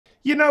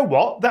You know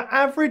what? The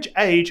average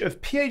age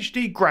of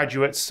PhD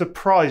graduates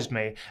surprised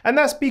me, and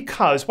that's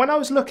because when I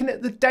was looking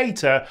at the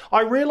data,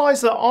 I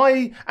realized that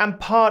I am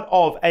part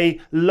of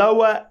a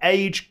lower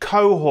age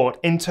cohort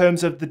in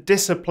terms of the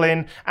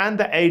discipline and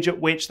the age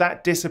at which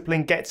that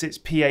discipline gets its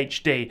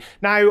PhD.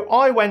 Now,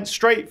 I went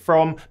straight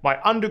from my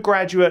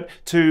undergraduate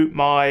to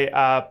my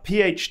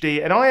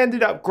PhD, and I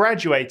ended up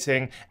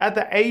graduating at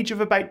the age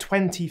of about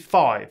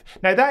 25.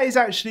 Now, that is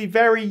actually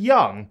very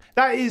young.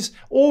 That is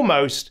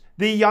almost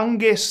the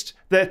youngest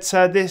that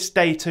this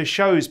data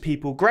shows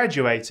people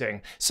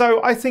graduating.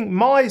 So I think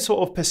my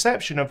sort of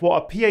perception of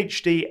what a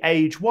PhD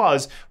age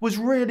was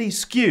really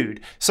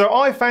skewed. So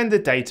I found the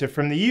data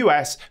from the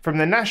US, from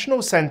the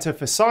National Center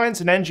for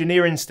Science and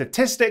Engineering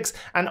Statistics,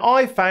 and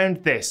I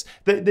found this,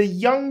 that the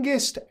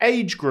youngest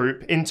age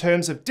group in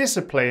terms of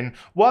discipline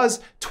was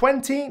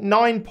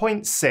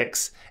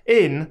 29.6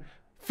 in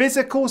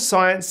physical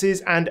sciences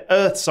and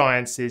earth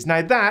sciences.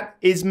 Now that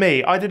is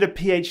me. I did a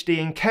PhD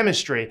in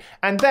chemistry,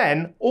 and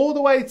then all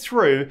the way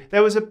through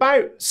there was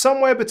about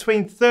somewhere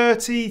between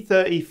 30,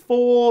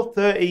 34,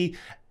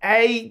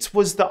 38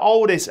 was the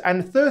oldest,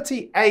 and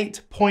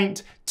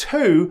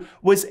 38.2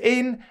 was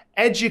in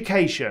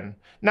education.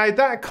 Now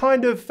that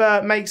kind of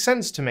makes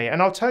sense to me,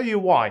 and I'll tell you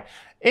why.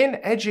 In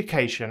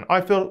education, I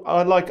feel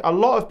like a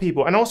lot of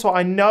people, and also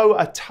I know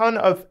a ton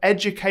of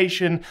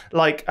education,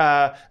 like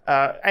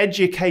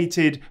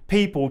educated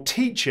people,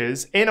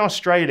 teachers in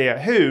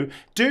Australia who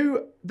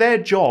do their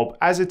job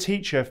as a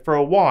teacher for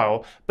a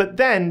while, but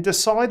then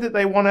decide that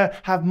they want to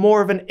have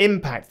more of an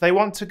impact. They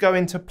want to go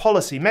into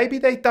policy. Maybe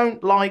they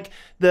don't like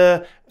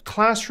the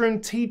classroom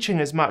teaching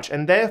as much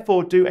and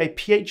therefore do a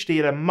PhD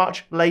at a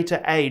much later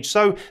age.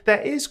 So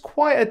there is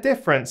quite a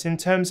difference in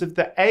terms of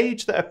the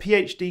age that a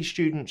PhD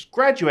student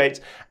graduates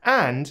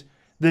and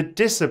the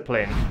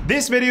discipline.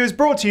 This video is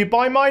brought to you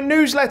by my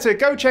newsletter.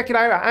 Go check it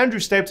out at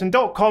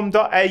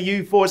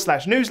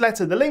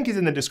andrewstapleton.com.au/newsletter. The link is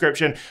in the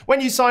description.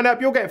 When you sign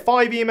up, you'll get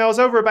 5 emails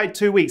over about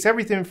 2 weeks.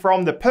 Everything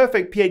from the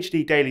perfect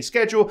PhD daily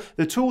schedule,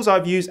 the tools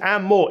I've used,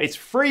 and more. It's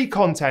free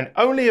content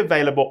only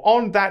available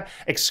on that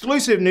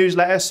exclusive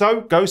newsletter,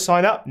 so go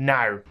sign up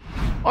now.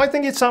 I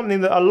think it's something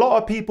that a lot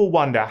of people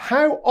wonder.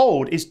 How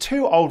old is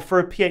too old for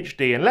a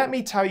PhD? And let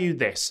me tell you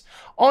this.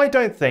 I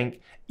don't think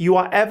you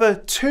are ever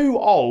too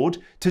old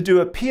to do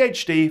a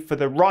PhD for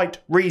the right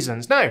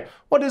reasons. Now,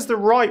 what does the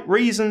right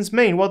reasons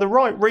mean? Well, the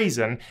right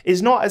reason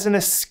is not as an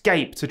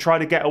escape to try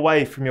to get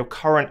away from your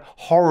current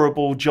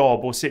horrible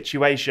job or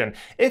situation.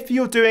 If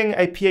you're doing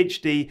a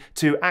PhD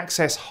to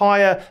access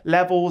higher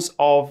levels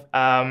of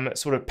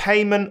sort of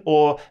payment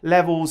or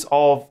levels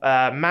of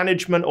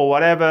management or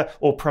whatever,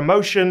 or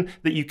promotion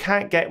that you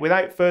can't get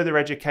without further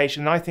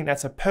education, I think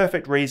that's a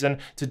perfect reason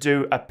to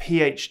do a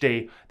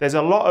PhD. There's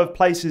a lot of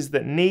places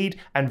that need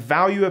and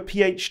value a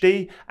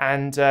PhD,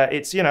 and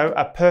it's, you know,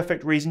 a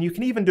perfect reason. You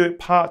can even do it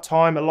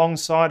part-time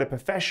alongside a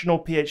professional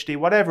PhD,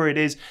 whatever it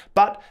is,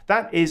 but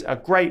that is a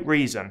great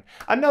reason.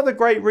 Another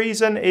great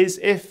reason is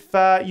if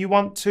you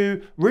want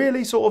to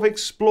really sort of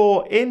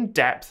explore in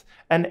depth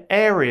an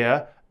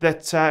area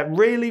that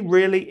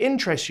really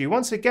interests you.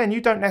 Once again, you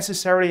don't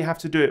necessarily have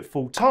to do it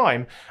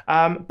full-time,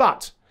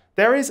 but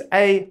there is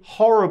a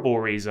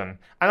horrible reason,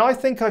 and I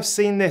think I've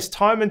seen this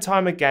time and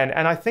time again,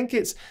 and I think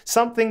it's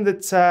something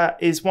that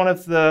is one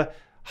of the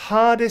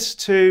hardest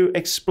to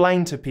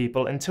explain to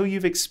people until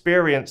you've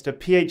experienced a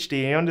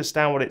PhD and you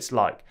understand what it's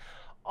like.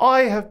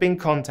 I have been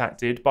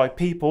contacted by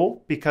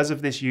people, because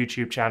of this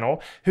YouTube channel,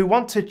 who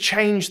want to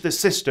change the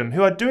system,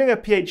 who are doing a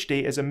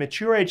PhD as a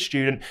mature age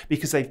student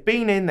because they've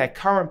been in their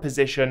current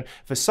position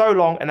for so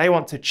long and they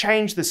want to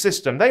change the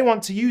system. They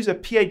want to use a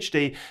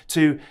PhD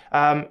to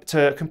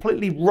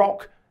completely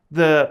rock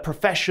the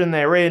profession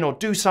they're in or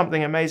do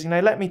something amazing. Now,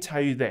 let me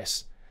tell you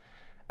this.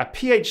 A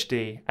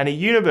PhD and a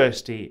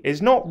university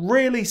is not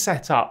really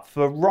set up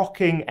for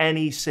rocking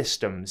any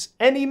systems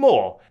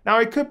anymore. Now,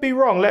 I could be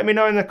wrong. Let me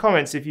know in the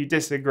comments if you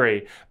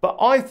disagree. But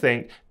I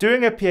think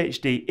doing a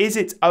PhD is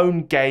its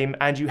own game,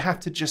 and you have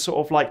to just sort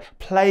of like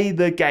play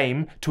the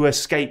game to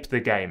escape the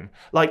game.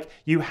 Like,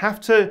 you have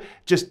to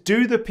just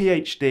do the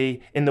PhD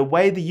in the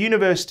way the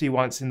university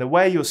wants, in the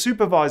way your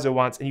supervisor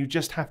wants, and you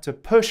just have to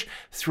push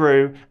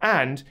through,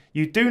 and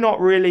you do not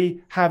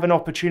really have an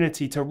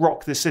opportunity to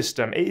rock the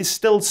system. It is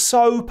still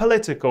so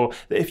political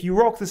that if you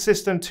rock the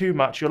system too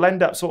much, you'll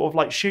end up sort of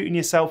like shooting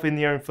yourself in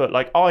the own foot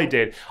like I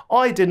did.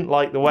 I didn't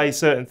like the way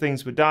certain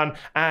things were done,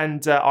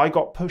 and I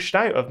got pushed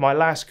out of my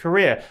last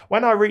career.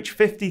 When I reach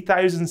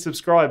 50,000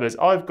 subscribers,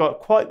 I've got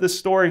quite the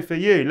story for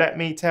you, let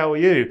me tell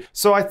you.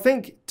 So I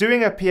think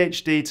doing a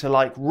PhD to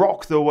like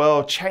rock the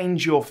world,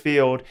 change your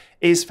field,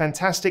 is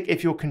fantastic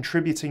if you're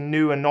contributing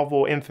new and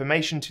novel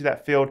information to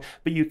that field,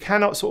 but you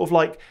cannot sort of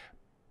like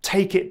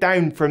take it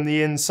down from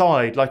the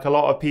inside, like a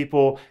lot of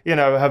people, you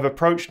know, have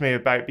approached me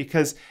about,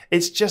 because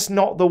it's just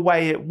not the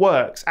way it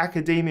works.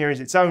 Academia is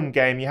its own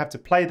game. You have to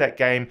play that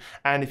game,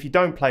 and if you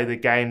don't play the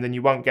game, then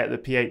you won't get the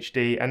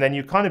PhD, and then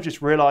you kind of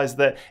just realize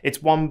that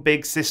it's one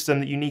big system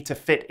that you need to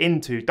fit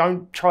into.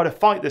 Don't try to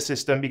fight the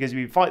system, because if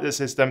you fight the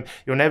system,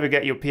 you'll never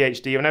get your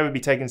PhD, you'll never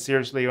be taken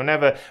seriously, you'll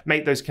never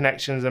make those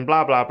connections, and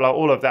blah, blah, blah,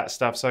 all of that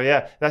stuff. So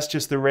yeah, that's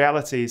just the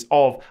realities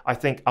of, I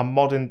think, a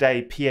modern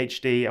day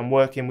PhD and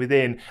working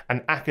within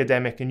an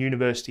academic and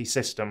university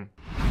system.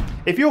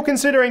 If you're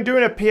considering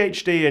doing a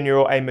PhD and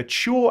you're a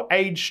mature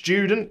age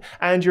student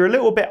and you're a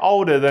little bit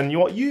older than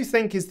what you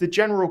think is the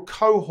general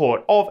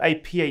cohort of a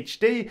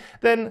PhD,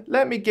 then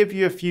let me give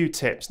you a few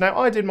tips. Now,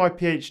 I did my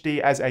PhD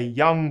as a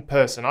young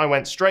person. I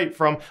went straight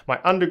from my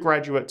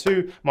undergraduate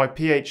to my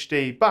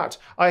PhD, but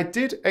I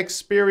did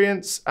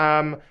experience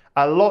a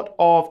lot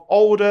of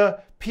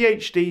older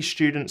PhD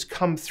students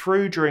come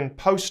through during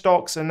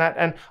postdocs and that,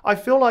 and I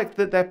feel like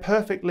that they're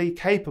perfectly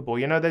capable.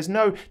 You know, there's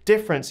no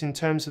difference in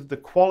terms of the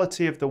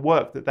quality of the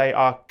work that they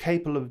are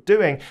capable of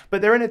doing,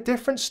 but they're in a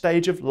different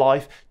stage of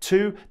life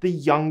to the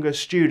younger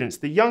students.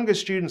 The younger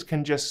students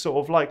can just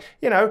sort of like,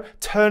 you know,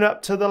 turn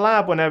up to the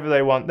lab whenever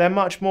they want. They're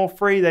much more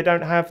free. They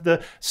don't have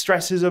the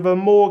stresses of a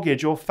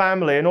mortgage or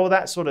family and all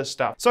that sort of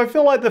stuff. So I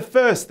feel like the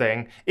first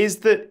thing is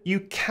that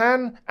you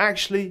can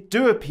actually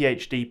do a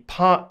PhD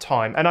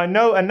part-time, and I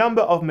know a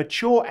number of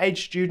mature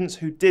age students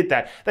who did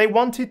that. They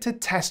wanted to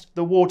test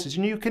the waters,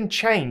 and you can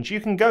change. You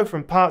can go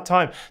from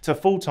part-time to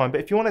full-time, but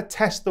if you want to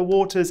test the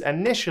waters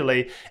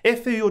initially,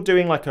 if you're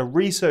doing like a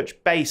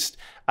research-based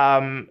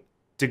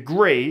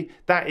degree,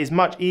 that is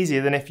much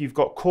easier than if you've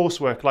got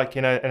coursework like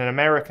in an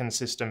American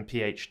system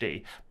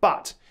PhD.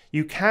 But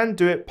you can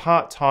do it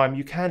part-time,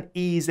 you can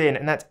ease in,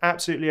 and that's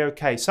absolutely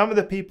okay. Some of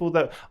the people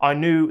that I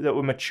knew that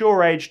were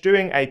mature age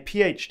doing a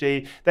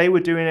PhD, they were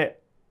doing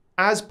it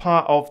as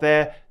part of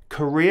their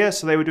career.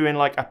 So they were doing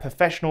like a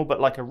professional, but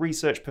like a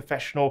research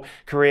professional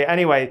career.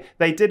 Anyway,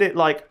 they did it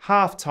like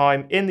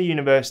half-time in the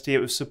university.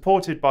 It was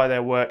supported by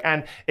their work,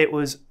 and it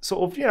was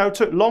sort of, you know,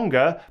 took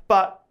longer,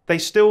 but they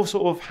still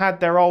sort of had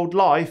their old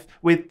life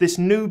with this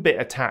new bit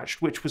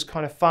attached, which was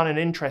kind of fun and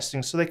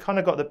interesting. So they kind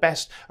of got the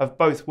best of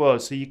both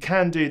worlds. So you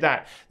can do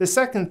that. The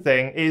second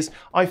thing is,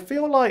 I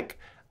feel like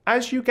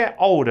as you get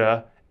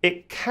older,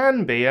 it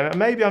can be, and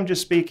maybe I'm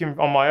just speaking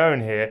on my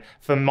own here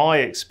from my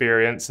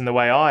experience and the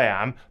way I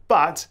am,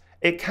 but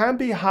it can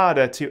be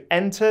harder to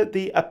enter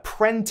the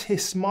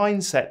apprentice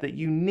mindset that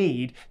you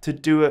need to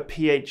do a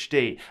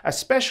PhD,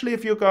 especially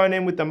if you're going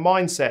in with the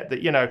mindset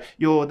that, you know,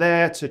 you're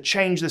there to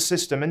change the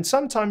system. And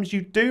sometimes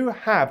you do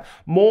have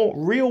more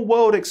real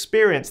world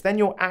experience than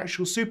your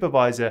actual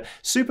supervisor.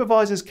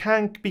 Supervisors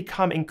can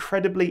become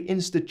incredibly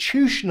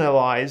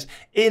institutionalized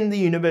in the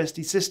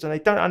university system. They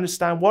don't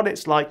understand what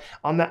it's like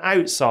on the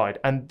outside,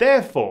 and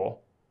therefore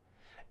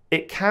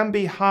it can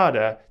be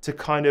harder to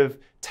kind of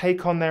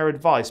take on their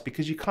advice,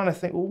 because you kind of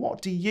think, well,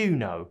 what do you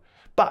know?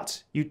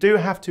 But you do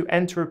have to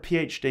enter a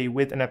PhD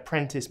with an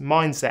apprentice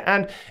mindset.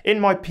 And in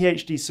my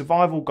PhD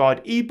survival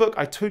guide ebook,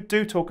 I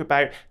do talk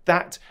about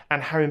that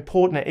and how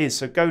important it is.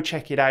 So go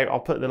check it out. I'll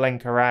put the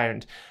link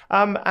around.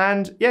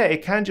 And yeah,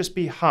 it can just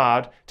be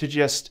hard to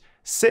just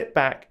sit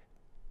back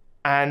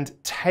and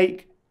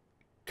take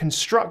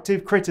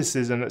constructive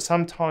criticism that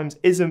sometimes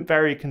isn't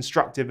very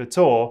constructive at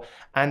all,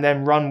 and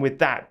then run with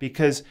that,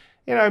 because,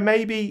 you know,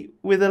 maybe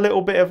with a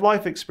little bit of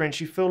life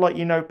experience, you feel like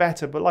you know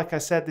better. But like I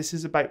said, this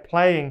is about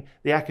playing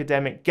the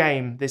academic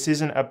game. This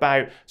isn't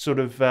about sort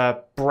of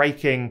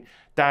breaking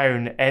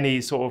down any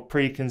sort of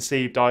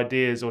preconceived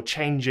ideas or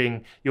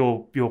changing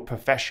your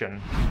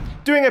profession.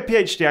 Doing a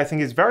PhD, I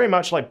think, is very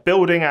much like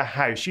building a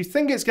house. You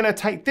think it's going to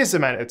take this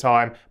amount of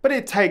time, but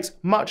it takes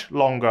much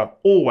longer,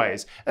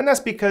 always. And that's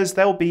because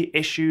there'll be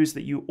issues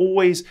that you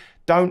always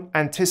don't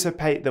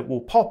anticipate that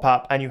will pop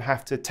up and you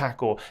have to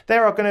tackle.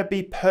 There are going to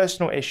be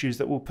personal issues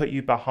that will put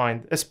you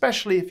behind,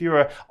 especially if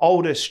you're an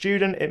older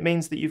student. It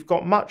means that you've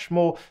got much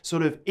more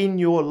sort of in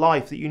your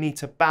life that you need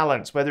to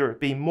balance, whether it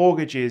be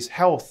mortgages,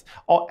 health,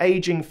 or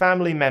aging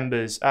family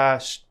members,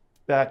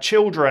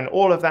 children,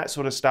 all of that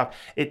sort of stuff.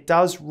 It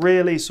does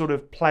really sort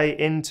of play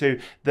into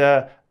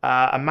the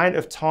amount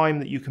of time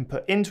that you can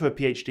put into a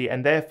PhD,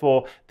 and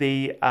therefore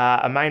the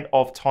amount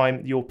of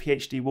time your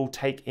PhD will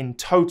take in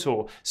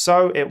total.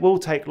 So it will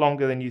take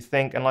longer than you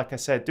think, and like I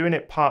said, doing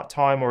it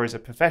part-time or as a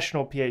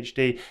professional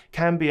PhD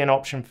can be an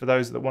option for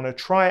those that want to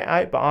try it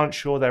out but aren't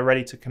sure they're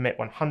ready to commit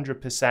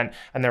 100%,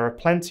 and there are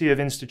plenty of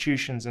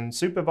institutions and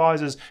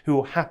supervisors who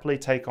will happily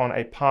take on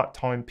a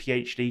part-time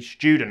PhD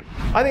student.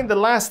 I think the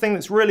last thing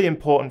that's really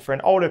important for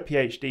an older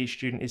PhD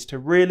student is to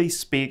really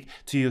speak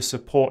to your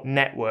support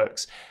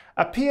networks.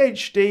 A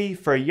PhD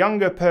for a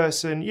younger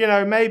person, you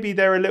know, maybe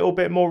they're a little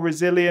bit more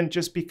resilient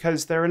just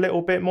because they're a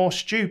little bit more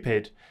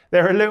stupid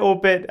they're a little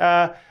bit,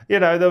 you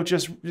know,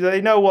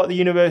 they know what the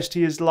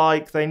university is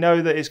like. They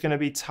know that it's going to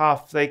be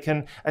tough. They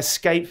can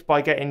escape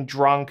by getting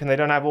drunk, and they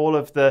don't have all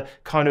of the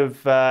kind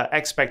of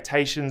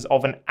expectations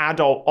of an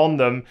adult on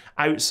them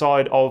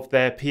outside of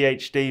their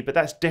PhD. But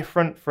that's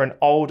different for an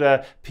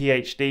older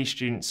PhD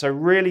student. So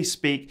really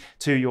speak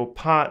to your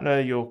partner,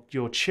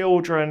 your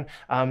children,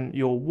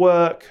 your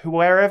work,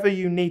 wherever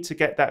you need to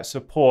get that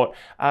support,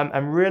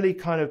 and really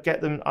kind of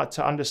get them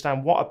to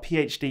understand what a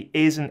PhD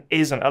is and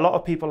isn't. A lot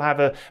of people have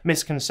a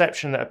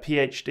misconception that a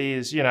PhD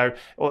is, you know,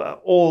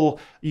 all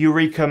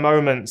eureka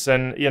moments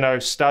and, you know,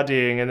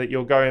 studying, and that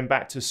you're going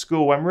back to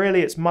school, when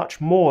really it's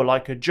much more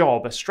like a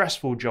job, a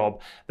stressful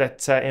job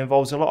that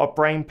involves a lot of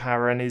brain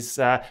power and is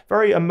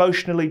very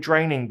emotionally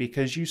draining,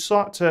 because you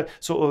start to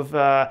sort of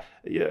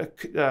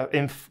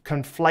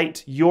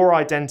conflate your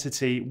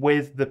identity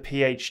with the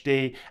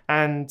PhD,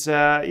 and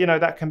you know,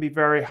 that can be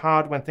very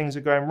hard when things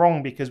are going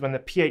wrong, because when the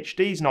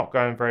PhD is not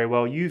going very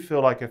well, you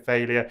feel like a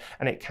failure,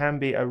 and it can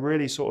be a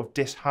really sort of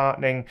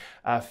disheartening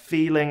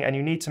feeling. And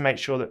you need to make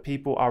sure that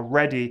people are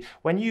ready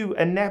when you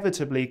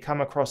inevitably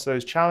come across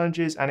those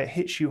challenges and it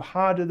hits you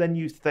harder than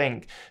you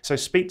think. So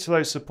speak to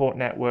those support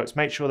networks,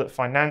 make sure that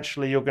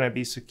financially you're going to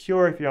be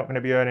secure if you're not going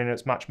to be earning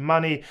as much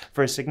money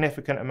for a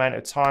significant amount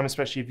of time,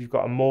 especially if you've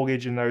got a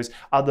mortgage and those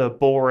other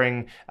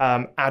boring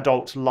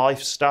adult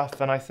life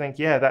stuff. And I think,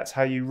 yeah, that's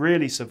how you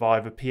really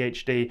survive a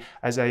PhD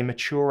as a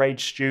mature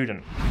age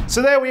student.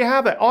 So there we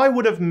have it. I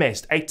would have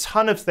missed a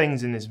ton of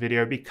things in this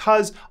video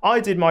because I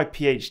did my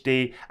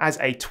PhD as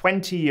a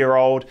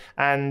 20-year-old,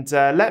 and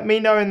let me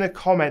know in the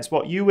comments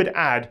what you would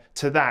add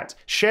to that.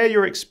 Share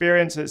your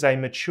experience as a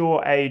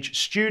mature age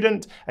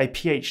student, a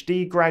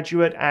PhD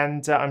graduate,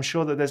 and I'm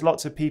sure that there's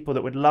lots of people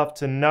that would love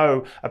to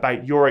know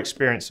about your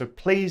experience. So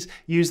please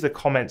use the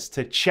comments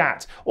to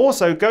chat.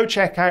 Also, go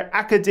check out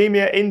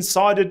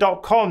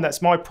academiainsider.com.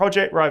 That's my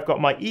project where I've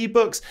got my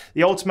ebooks,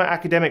 the Ultimate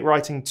Academic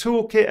Writing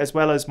Toolkit, as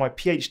well as my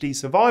PhD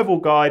Survival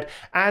Guide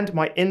and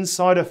my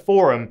Insider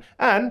Forum.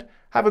 And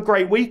have a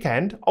great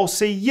weekend. I'll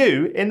see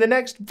you in the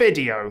next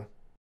video.